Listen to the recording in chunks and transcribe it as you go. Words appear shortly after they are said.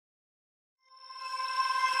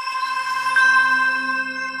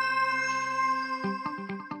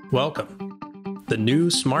Welcome. The new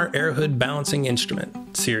Smart Air Hood Balancing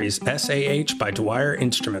Instrument, Series SAH by Dwyer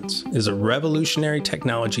Instruments, is a revolutionary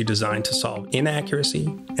technology designed to solve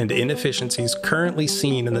inaccuracy and inefficiencies currently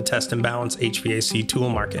seen in the test and balance HVAC tool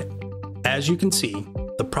market. As you can see,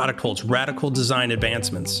 the product holds radical design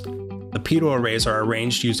advancements. The pitot arrays are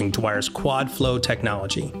arranged using Dwyer's quad flow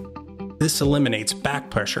technology. This eliminates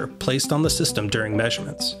back pressure placed on the system during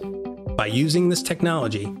measurements. By using this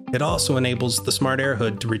technology, it also enables the Smart Air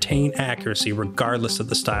Hood to retain accuracy regardless of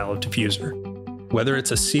the style of diffuser. Whether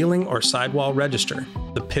it's a ceiling or sidewall register,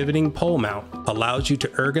 the pivoting pole mount allows you to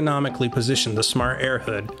ergonomically position the Smart Air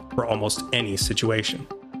Hood for almost any situation.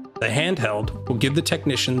 The handheld will give the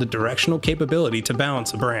technician the directional capability to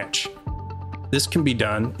balance a branch. This can be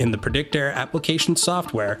done in the PredictAir application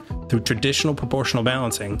software through traditional proportional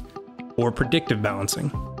balancing or predictive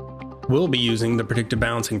balancing. We'll be using the predictive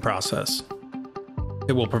balancing process.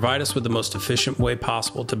 It will provide us with the most efficient way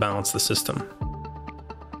possible to balance the system.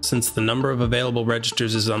 Since the number of available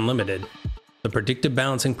registers is unlimited, the predictive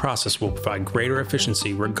balancing process will provide greater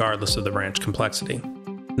efficiency regardless of the branch complexity.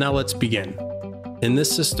 Now let's begin. In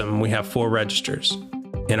this system, we have 4 registers.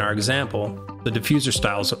 In our example, the diffuser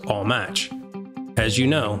styles all match. As you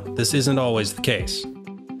know, this isn't always the case.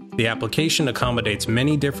 The application accommodates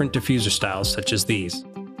many different diffuser styles such as these.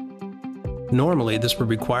 Normally, this would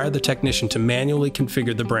require the technician to manually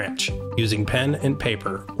configure the branch using pen and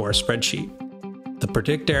paper or a spreadsheet. The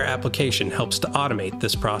PredictAir application helps to automate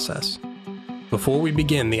this process. Before we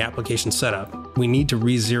begin the application setup, we need to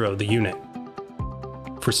re-zero the unit.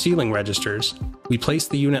 For ceiling registers, we place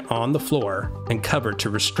the unit on the floor and cover to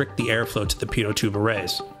restrict the airflow to the pitot tube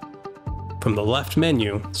arrays. From the left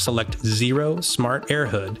menu, select 0 Smart Air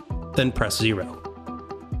Hood, then press 0.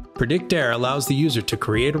 PredictAir allows the user to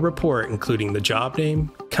create a report including the job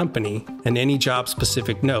name, company, and any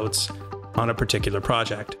job-specific notes on a particular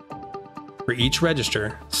project. For each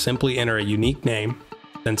register, simply enter a unique name,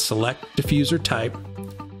 then select diffuser type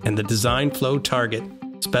and the design flow target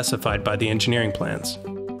specified by the engineering plans.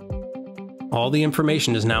 All the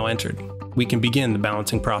information is now entered. We can begin the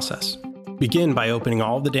balancing process. Begin by opening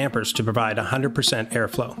all the dampers to provide 100%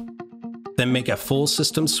 airflow. Then make a full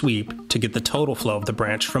system sweep to get the total flow of the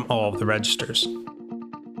branch from all of the registers.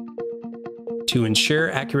 To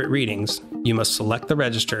ensure accurate readings, you must select the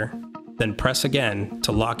register, then press again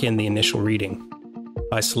to lock in the initial reading.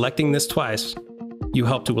 By selecting this twice, you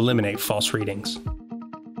help to eliminate false readings.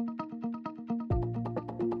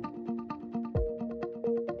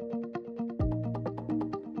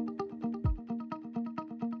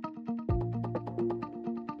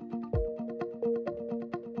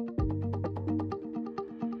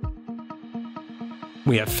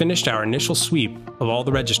 We have finished our initial sweep of all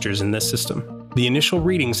the registers in this system. The initial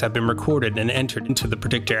readings have been recorded and entered into the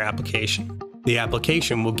PredictAir application. The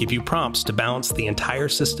application will give you prompts to balance the entire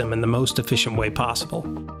system in the most efficient way possible.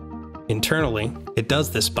 Internally, it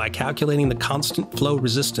does this by calculating the constant flow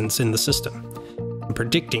resistance in the system and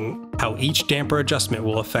predicting how each damper adjustment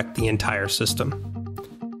will affect the entire system.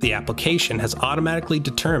 The application has automatically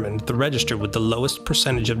determined the register with the lowest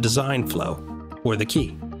percentage of design flow, or the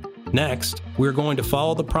key. Next, we're going to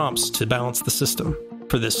follow the prompts to balance the system.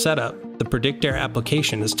 For this setup, the PredictAir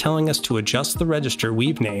application is telling us to adjust the register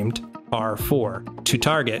we've named R4 to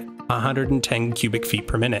target 110 cubic feet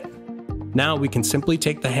per minute. Now we can simply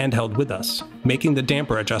take the handheld with us, making the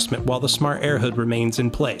damper adjustment while the Smart Air Hood remains in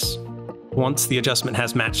place. Once the adjustment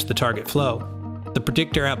has matched the target flow, the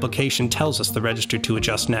PredictAir application tells us the register to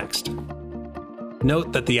adjust next.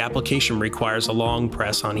 Note that the application requires a long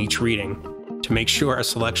press on each reading to make sure our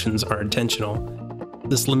selections are intentional.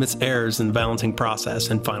 This limits errors in the balancing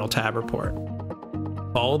process and final tab report.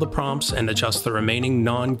 Follow the prompts and adjust the remaining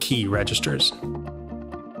non-key registers.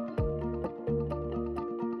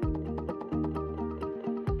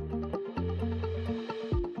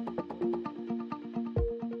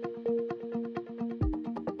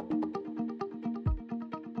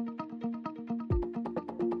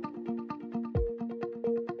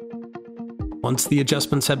 Once the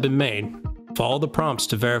adjustments have been made, follow the prompts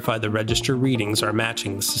to verify the register readings are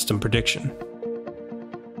matching the system prediction.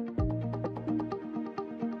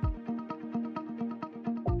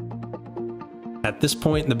 At this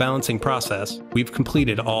point in the balancing process, we've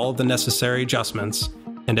completed all of the necessary adjustments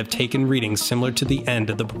and have taken readings similar to the end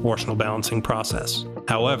of the proportional balancing process.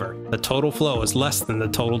 However, the total flow is less than the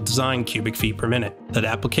total design cubic feet per minute. That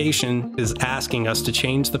application is asking us to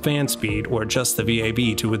change the fan speed or adjust the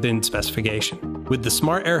VAB to within specification. With the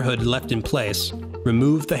Smart Air Hood left in place,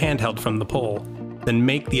 remove the handheld from the pole, then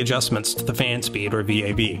make the adjustments to the fan speed or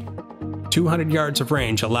VAB. 200 yards of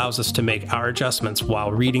range allows us to make our adjustments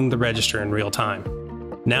while reading the register in real time.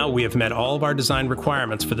 Now we have met all of our design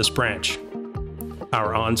requirements for this branch.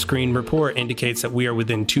 Our on-screen report indicates that we are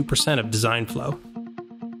within 2% of design flow.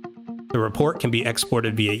 The report can be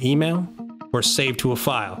exported via email or saved to a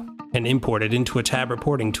file and imported into a tab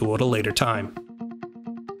reporting tool at a later time.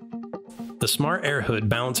 The Smart Air Hood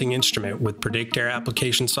balancing instrument with Predict Air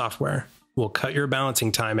application software will cut your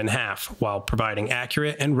balancing time in half while providing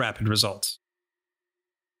accurate and rapid results.